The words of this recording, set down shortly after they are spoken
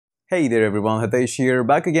Hey there everyone, Hitesh here,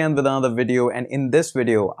 back again with another video, and in this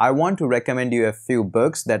video I want to recommend you a few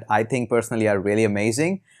books that I think personally are really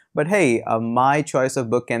amazing. But hey, my choice of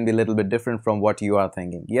book can be a little bit different from what you are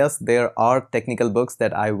thinking. Yes, there are technical books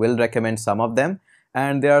that I will recommend some of them,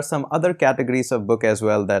 and there are some other categories of book as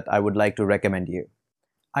well that I would like to recommend you.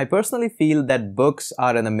 I personally feel that books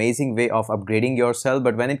are an amazing way of upgrading yourself,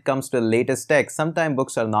 but when it comes to the latest tech, sometimes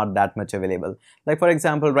books are not that much available. Like for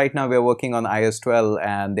example, right now we're working on iOS 12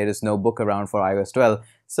 and there is no book around for iOS 12.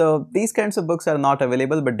 So these kinds of books are not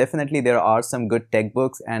available, but definitely there are some good tech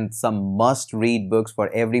books and some must-read books for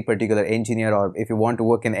every particular engineer, or if you want to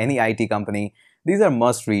work in any IT company, these are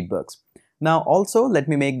must-read books. Now also, let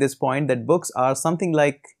me make this point that books are something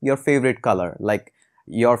like your favorite color. Like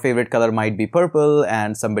your favorite color might be purple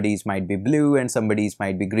and somebody's might be blue and somebody's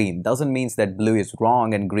might be green. Doesn't mean that blue is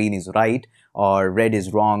wrong and green is right, or red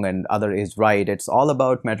is wrong and other is right. It's all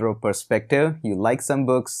about matter of perspective. You like some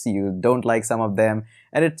books, you don't like some of them,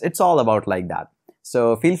 and it's all about like that.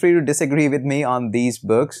 So feel free to disagree with me on these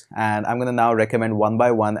books, and I'm gonna now recommend one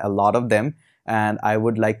by one a lot of them. And I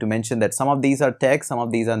would like to mention that some of these are tech, some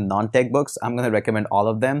of these are non-tech books. I'm gonna recommend all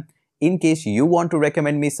of them. In case you want to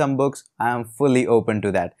recommend me some books, I am fully open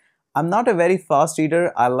to that. I'm not a very fast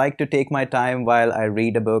reader. I like to take my time while I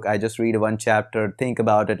read a book. I just read one chapter, think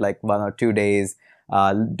about it like 1 or 2 days,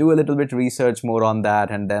 do a little bit research more on that,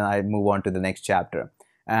 and then I move on to the next chapter.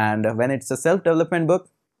 And when it's a self-development book,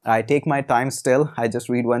 I take my time still. I just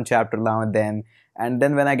read one chapter now and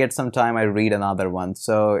then when I get some time, I read another one.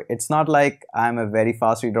 So it's not like I'm a very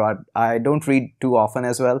fast reader. I don't read too often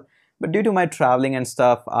as well. But due to my traveling and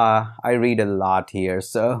stuff, I read a lot here.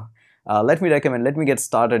 So let me get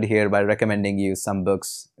started here by recommending you some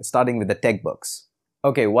books, starting with the tech books.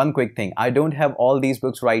 Okay, one quick thing. I don't have all these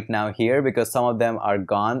books right now here because some of them are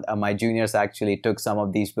gone. My juniors actually took some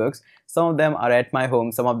of these books. Some of them are at my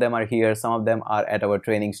home, some of them are here, some of them are at our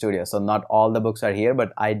training studio. So not all the books are here,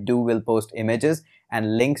 but I will post images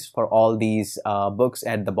and links for all these books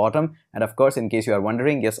at the bottom. And of course, in case you are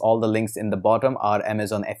wondering, yes, all the links in the bottom are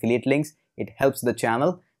Amazon affiliate links. It helps the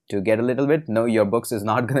channel to get a little bit. No, your books is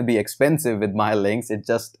not going to be expensive with my links. It's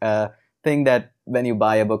just a thing that when you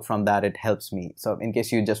buy a book from that, it helps me. So in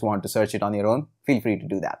case you just want to search it on your own, feel free to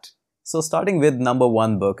do that. So starting with number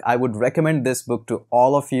one book, I would recommend this book to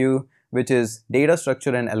all of you, which is Data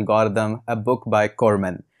Structure and Algorithm, a book by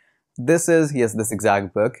Corman. This is, yes, this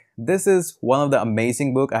exact book. This is one of the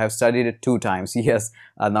amazing book. I have studied it 2 times. Yes,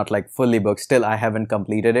 not like fully book. Still, I haven't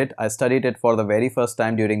completed it. I studied it for the very first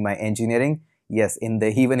time during my engineering. Yes,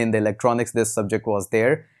 even in the electronics, this subject was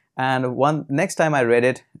there. And next time I read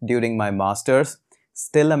it during my master's.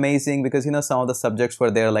 Still amazing because some of the subjects were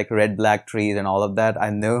there like red black trees and all of that. I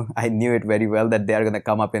knew it very well that they are going to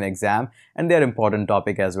come up in exam, and they're important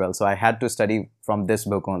topic as well. So I had to study from this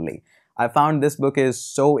book only. I found this book is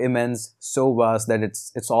so immense, so vast that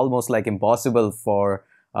it's almost like impossible for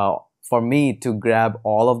me to grab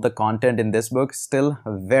all of the content in this book. Still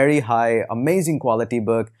a very high, amazing quality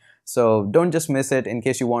book. So don't just miss it. In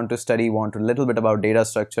case you want to study, want a little bit about data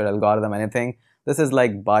structure, algorithm, anything, this is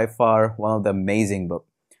like by far one of the amazing book.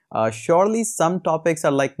 Surely some topics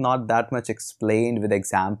are like not that much explained with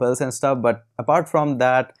examples and stuff, but apart from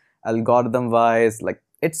that, algorithm wise, like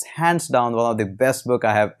it's hands down one of the best book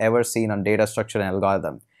I have ever seen on data structure and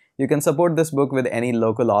algorithm. You can support this book with any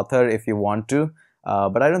local author if you want to,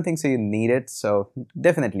 but I don't think so you need it. So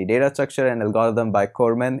definitely Data Structure and Algorithm by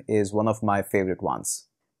Corman is one of my favorite ones.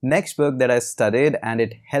 Next book that I studied and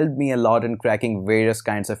it helped me a lot in cracking various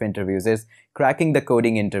kinds of interviews is Cracking the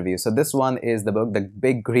Coding Interview. So this one is the book, the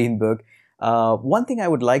big green book. One thing I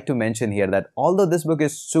would like to mention here that although this book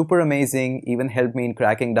is super amazing, even helped me in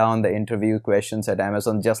cracking down the interview questions at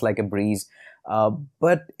Amazon just like a breeze,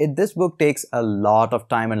 this book takes a lot of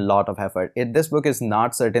time and a lot of effort. This book is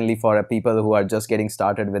not certainly for people who are just getting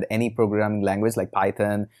started with any programming language like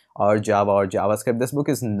Python or Java or JavaScript. This book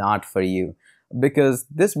is not for you, because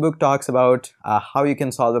this book talks about how you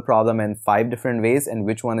can solve a problem in 5 different ways and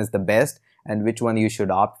which one is the best and which one you should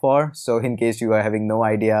opt for. So in case you are having no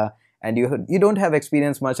idea and you don't have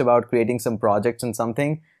experience much about creating some projects and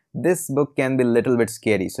something, this book can be a little bit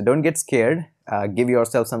scary. So don't get scared. Give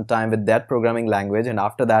yourself some time with that programming language, and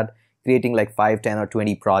after that creating like 5, 10 or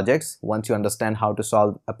 20 projects. Once you understand how to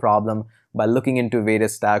solve a problem by looking into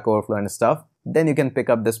various Stack Overflow and stuff, then you can pick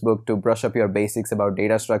up this book to brush up your basics about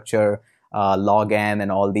data structure, log n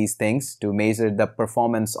and all these things to measure the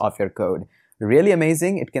performance of your code. Really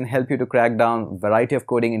amazing. It can help you to crack down variety of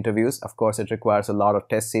coding interviews. Of course, it requires a lot of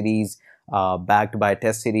test series, backed by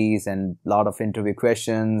test series and a lot of interview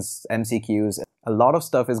questions, MCQs. A lot of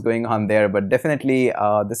stuff is going on there, but definitely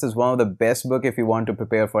this is one of the best book if you want to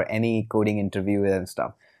prepare for any coding interview and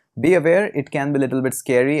stuff. Be aware, it can be a little bit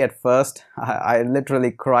scary at first. I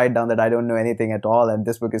literally cried down that I don't know anything at all, and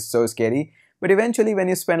this book is so scary. But eventually, when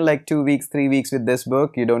you spend like 2 weeks, 3 weeks with this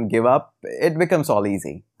book, you don't give up, it becomes all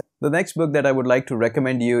easy. The next book that I would like to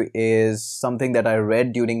recommend you is something that I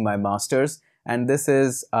read during my master's, and this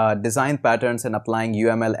is Design Patterns and Applying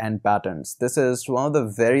UML and Patterns. This is one of the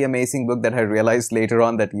very amazing book that I realized later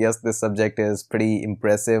on that yes, this subject is pretty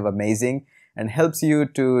impressive, amazing, and helps you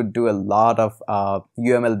to do a lot of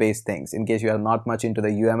UML based things. In case you are not much into the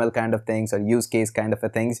UML kind of things or use case kind of a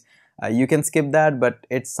things, you can skip that, but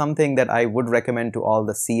it's something that I would recommend to all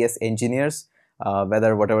the CS engineers.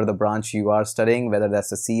 Whatever the branch you are studying, whether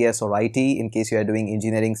that's a CS or IT, in case you are doing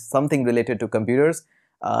engineering, something related to computers,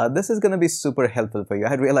 this is going to be super helpful for you.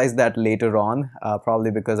 I realized that later on,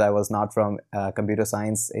 probably because I was not from computer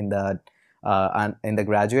science in the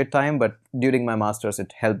graduate time, but during my master's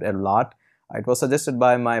it helped a lot. It was suggested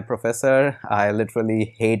by my professor. I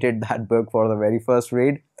literally hated that book for the very first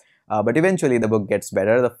read, but eventually the book gets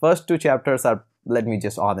better. The first 2 chapters are, let me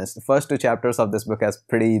just honest, the first 2 chapters of this book is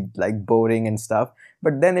pretty like boring and stuff,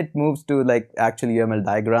 but then it moves to like actual UML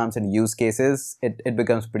diagrams and use cases. It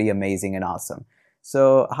becomes pretty amazing and awesome.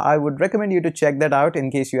 So I would recommend you to check that out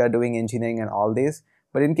in case you are doing engineering and all this.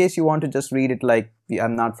 But in case you want to just read it like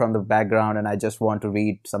I'm not from the background and I just want to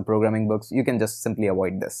read some programming books, you can just simply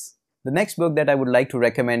avoid this. The next book that I would like to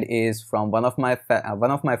recommend is from one of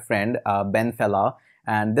my friend, Ben Fella.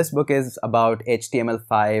 And this book is about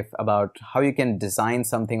HTML5, about how you can design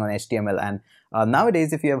something on HTML. And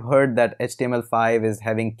nowadays, if you have heard that HTML5 is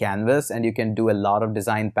having canvas and you can do a lot of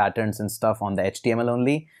design patterns and stuff on the HTML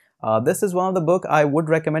only, this is one of the book I would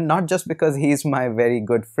recommend, not just because he's my very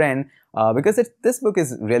good friend, because this book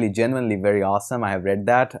is really genuinely very awesome. I have read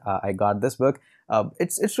that. I got this book.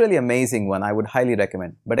 It's really amazing one. I would highly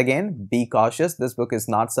recommend. But again, be cautious. This book is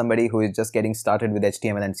not somebody who is just getting started with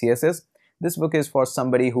HTML and CSS. This book is for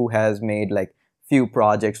somebody who has made like few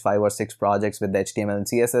projects, 5 or 6 projects with the HTML and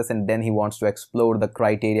CSS, and then he wants to explore the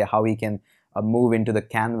criteria, how he can move into the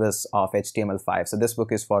canvas of HTML5. So this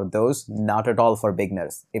book is for those, not at all for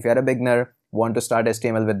beginners. If you're a beginner, want to start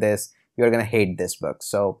HTML with this, you're going to hate this book.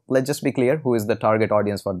 So let's just be clear who is the target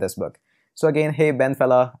audience for this book. So again, hey Ben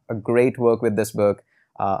Fella, a great work with this book.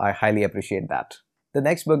 I highly appreciate that. The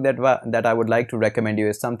next book that I would like to recommend you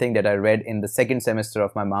is something that I read in the second semester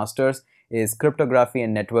of my master's, is Cryptography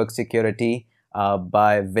and Network Security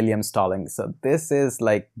by William Stalling. So this is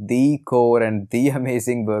like the core and the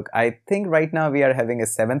amazing book. I think right now we are having a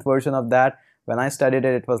 7th version of that. When I studied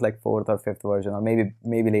it, it was like 4th or 5th version, or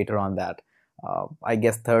maybe later on that. I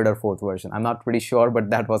guess 3rd or 4th version. I'm not pretty sure, but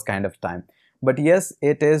that was kind of time. But yes,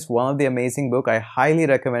 it is one of the amazing book. I highly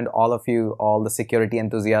recommend all of you, all the security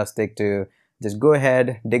enthusiastic, to just go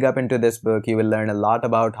ahead, dig up into this book. You will learn a lot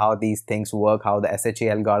about how these things work, how the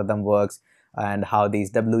SHA algorithm works, and how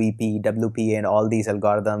these WEP, WPA, and all these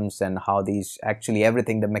algorithms, and how these actually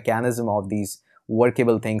everything, the mechanism of these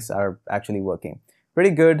workable things are actually working.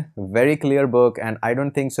 Pretty good, very clear book, and I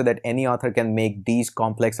don't think so that any author can make these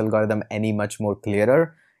complex algorithm any much more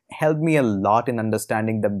clearer. Helped me a lot in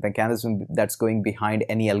understanding the mechanism that's going behind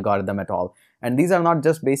any algorithm at all. And these are not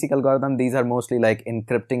just basic algorithms, these are mostly like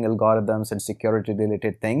encrypting algorithms and security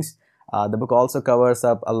related things. The book also covers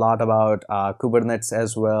up a lot about Kubernetes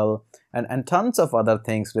as well, and tons of other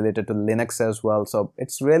things related to Linux as well. So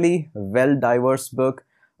it's really well diverse book,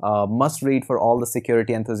 must read for all the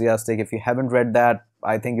security enthusiastic. If you haven't read that,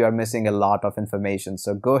 I think you are missing a lot of information.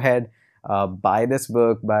 So go ahead, buy this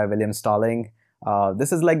book by William Stalling.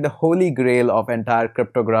 This is like the holy grail of entire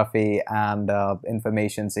cryptography and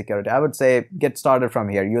information security. I would say get started from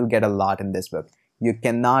here. You'll get a lot in this book. You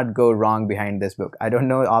cannot go wrong behind this book. I don't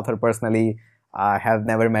know the author personally. I have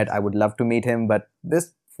never met. I would love to meet him, but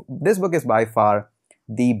this book is by far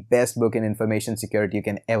the best book in information security you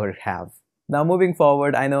can ever have. Now moving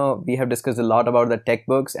forward, I know we have discussed a lot about the tech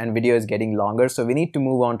books and video is getting longer, so we need to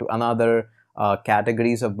move on to another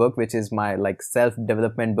categories of book, which is my like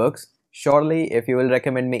self-development books. Surely, if you will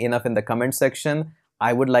recommend me enough in the comment section,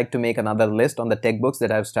 I would like to make another list on the tech books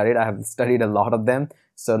that I've studied. I have studied a lot of them.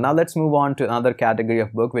 So now let's move on to another category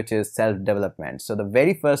of book, which is self-development. So the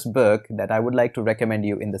very first book that I would like to recommend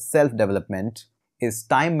you in the self-development is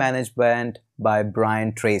Time Management by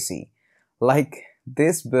Brian Tracy. Like,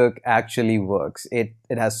 this book actually works. It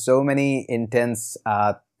has so many intense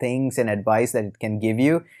things and advice that it can give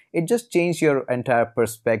you. It just changed your entire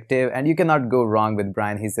perspective, and you cannot go wrong with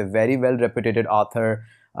Brian. He's a very well reputed author.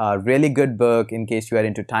 Really good book in case you are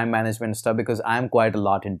into time management stuff, because I'm quite a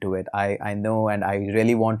lot into it. I know, and I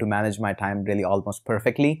really want to manage my time really almost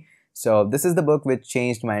perfectly. So this is the book which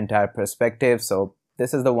changed my entire perspective. So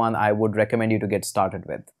this is the one I would recommend you to get started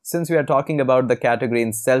with. Since we are talking about the category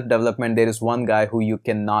in self-development, there is one guy who you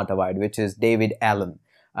cannot avoid, which is David Allen.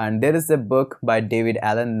 And there is a book by David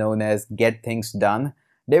Allen known as Get Things Done.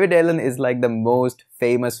 David Allen is like the most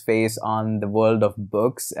famous face on the world of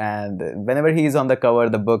books, and whenever he's on the cover,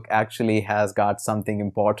 the book actually has got something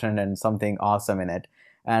important and something awesome in it.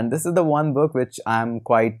 And this is the one book which I'm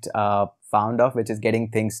quite fond of, which is Getting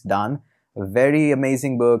Things Done. A very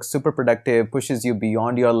amazing book, super productive, pushes you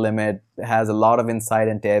beyond your limit, has a lot of insight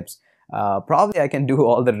and tips. Probably I can do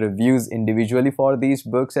all the reviews individually for these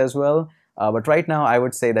books as well. But right now I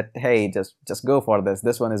would say that, hey, just go for this.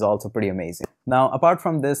 This one is also pretty amazing. Now, apart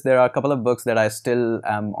from this, there are a couple of books that I still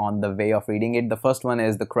am on the way of reading it. The first one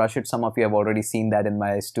is The Crush It. Some of you have already seen that in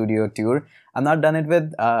my studio tour. I'm not done it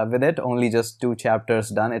with it, only just 2 chapters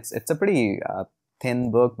done. It's a pretty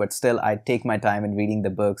thin book, but still I take my time in reading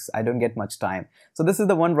the books. I don't get much time. So this is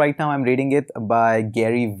the one right now I'm reading it by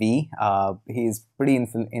Gary Vee. He's pretty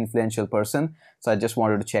influential person. So I just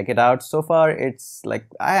wanted to check it out. So far it's like,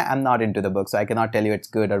 I'm not into the book, so I cannot tell you it's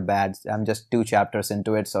good or bad. I'm just 2 chapters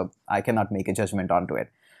into it, so I cannot make a judgment onto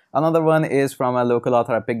it. Another one is from a local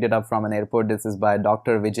author. I picked it up from an airport. This is by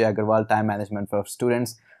Dr. Vijay Agarwal, Time Management for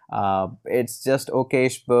Students. It's just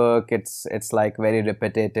okayish book. It's like very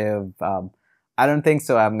repetitive. I don't think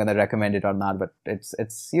so I'm gonna recommend it or not, but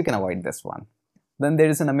you can avoid this one. Then there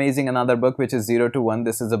is an amazing another book which is 0 to 1.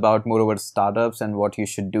 This is about moreover startups and what you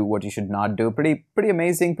should do, what you should not do. Pretty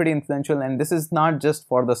amazing, pretty influential. And this is not just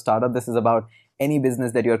for the startup. This is about any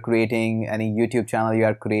business that you're creating, any YouTube channel you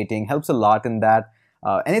are creating. Helps a lot in that.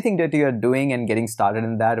 Anything that you are doing and getting started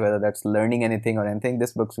in that, whether that's learning anything or anything,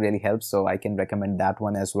 this book really helps. So I can recommend that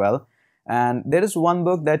one as well. And there is one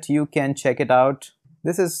book that you can check it out.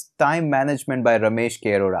 This is Time Management by Ramesh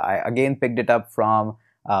K. Arora. I again picked it up from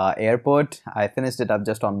airport. I finished it up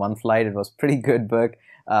just on one flight. It was pretty good book.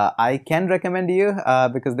 I can recommend you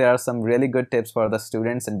because there are some really good tips for the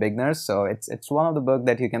students and beginners. So it's one of the book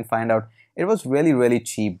that you can find out. It was really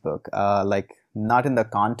cheap book. Like not in the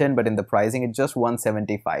content but in the pricing. It's just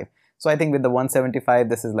 $175. So I think with the $175,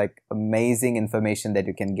 this is like amazing information that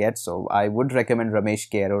you can get. So I would recommend Ramesh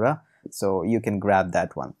K. Arora. So you can grab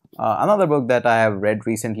that one. Another book that I have read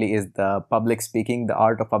recently is The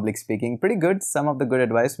Art of Public Speaking. Pretty good, some of the good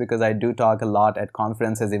advice, because I do talk a lot at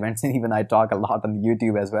conferences, events, and even I talk a lot on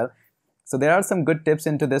YouTube as well. So there are some good tips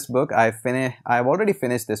into this book. I've already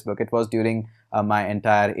finished this book. It was during my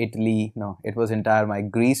entire my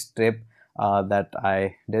Greece trip that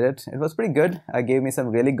I did it. It was pretty good. It gave me some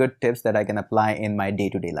really good tips that I can apply in my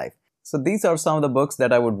day-to-day life. So these are some of the books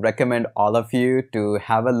that I would recommend all of you to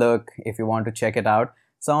have a look if you want to check it out.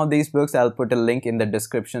 Some of these books I'll put a link in the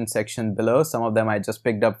description section below. Some of them I just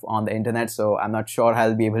picked up on the internet, so I'm not sure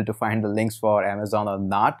I'll be able to find the links for Amazon or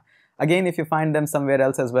not. Again, if you find them somewhere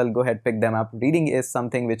else as well, go ahead, pick them up. Reading is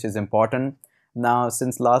something which is important. Now,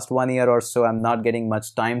 since last 1 year or so, I'm not getting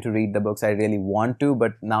much time to read the books I really want to,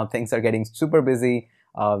 but now things are getting super busy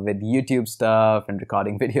with YouTube stuff and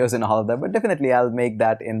recording videos and all of that. But definitely I'll make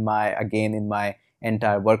that in my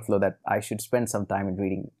entire workflow that I should spend some time in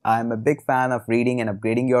reading. I'm a big fan of reading and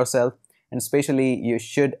upgrading yourself, and especially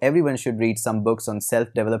everyone should read some books on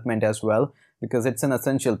self-development as well, because it's an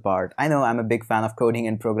essential part. I know I'm a big fan of coding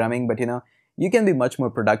and programming, but you can be much more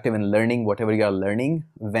productive in learning whatever you're learning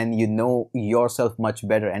when you know yourself much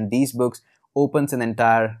better, and these books opens an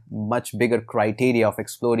entire much bigger criteria of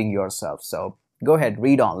exploring yourself. So go ahead,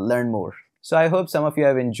 read on, learn more. So I hope some of you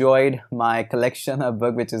have enjoyed my collection of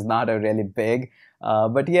books, which is not a really big,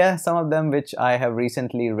 but yeah, some of them which I have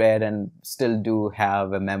recently read and still do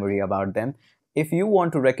have a memory about them. If you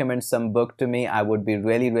want to recommend some book to me, I would be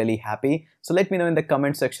really happy. So let me know in the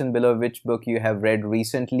comment section below which book you have read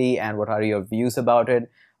recently and what are your views about it.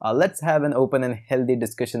 Let's have an open and healthy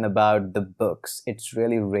discussion about the books. It's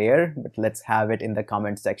really rare, but let's have it in the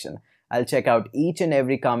comment section. I'll check out each and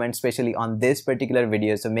every comment, especially on this particular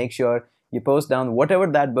video. So make sure you post down whatever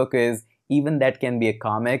that book is. Even that can be a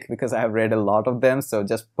comic, because I have read a lot of them. So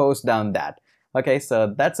just post down that. Okay,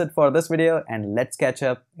 so that's it for this video, and let's catch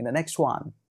up in the next one.